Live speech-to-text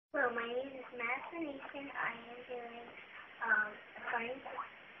Madison Easton, I am doing a science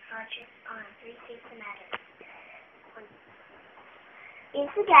project on three states of matter. Is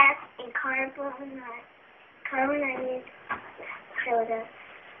the gas in carbonated soda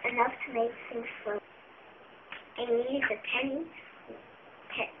enough to make things float? And you use a penny,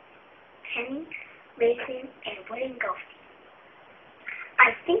 raisin, and wooden golf tee.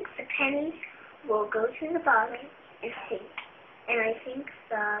 I think the penny will go to the bottom and sink. And I think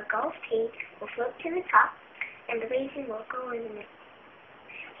the golf tee will float to the top, and the raisin will go in the middle.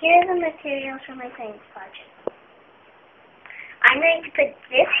 Here are the materials for my science project. I'm going to put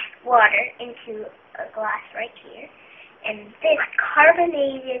this water into a glass right here, and this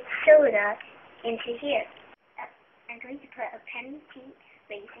carbonated soda into here. I'm going to put a penny tea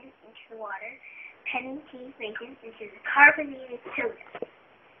raisin into the water, penny tea raisin into the carbonated soda.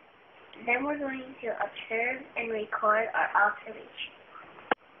 Then we're going to observe and record our observation.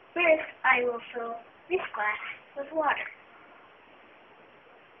 First, I will fill this glass with water.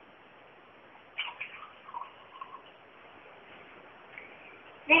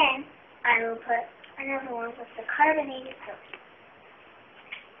 Then, I will put another one with the carbonated soda.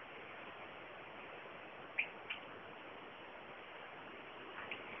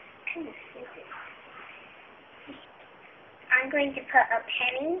 I'm going to put a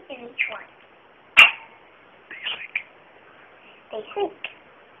penny in each one. They sink.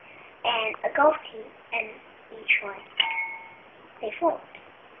 And a golf tee in each one. They float.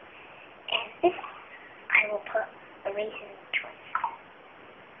 And this, I will put a raisin in each one.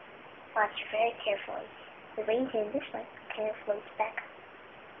 Watch very carefully. The raisin in this one kind of floats back up.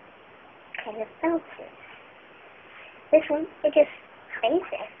 Kind of bounces. This one, it just stays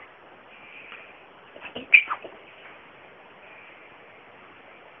there. It's interesting.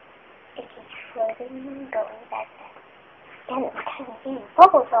 It keeps floating and going back there. And it's kind of getting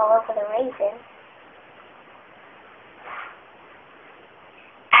bubbles all over the raisin.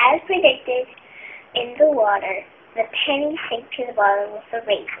 As predicted, in the water, the penny sank to the bottom with the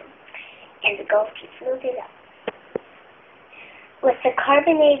raisin, and the golf tee floated up. With the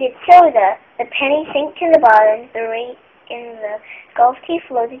carbonated soda, the penny sank to the bottom, and the golf tee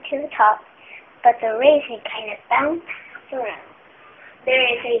floated to the top, but the raisin kind of bounced around. There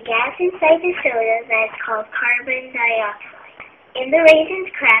is a gas inside the soda that is called carbon dioxide. In the raisin's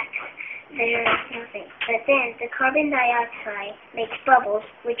cracks, there is nothing, but then the carbon dioxide makes bubbles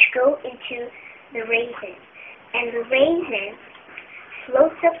which go into the raisin, and the raisin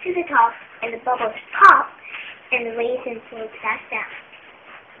floats up to the top, and the bubbles pop, and the raisin floats back down.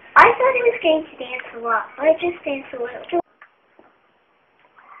 I thought it was going to dance a lot, but it just danced a little.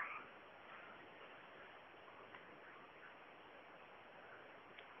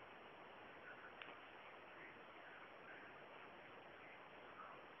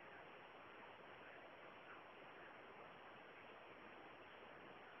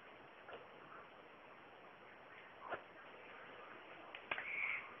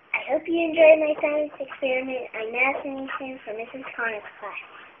 I hope you enjoyed my science experiment. I'm Madison Easton from Mrs. Connor's class.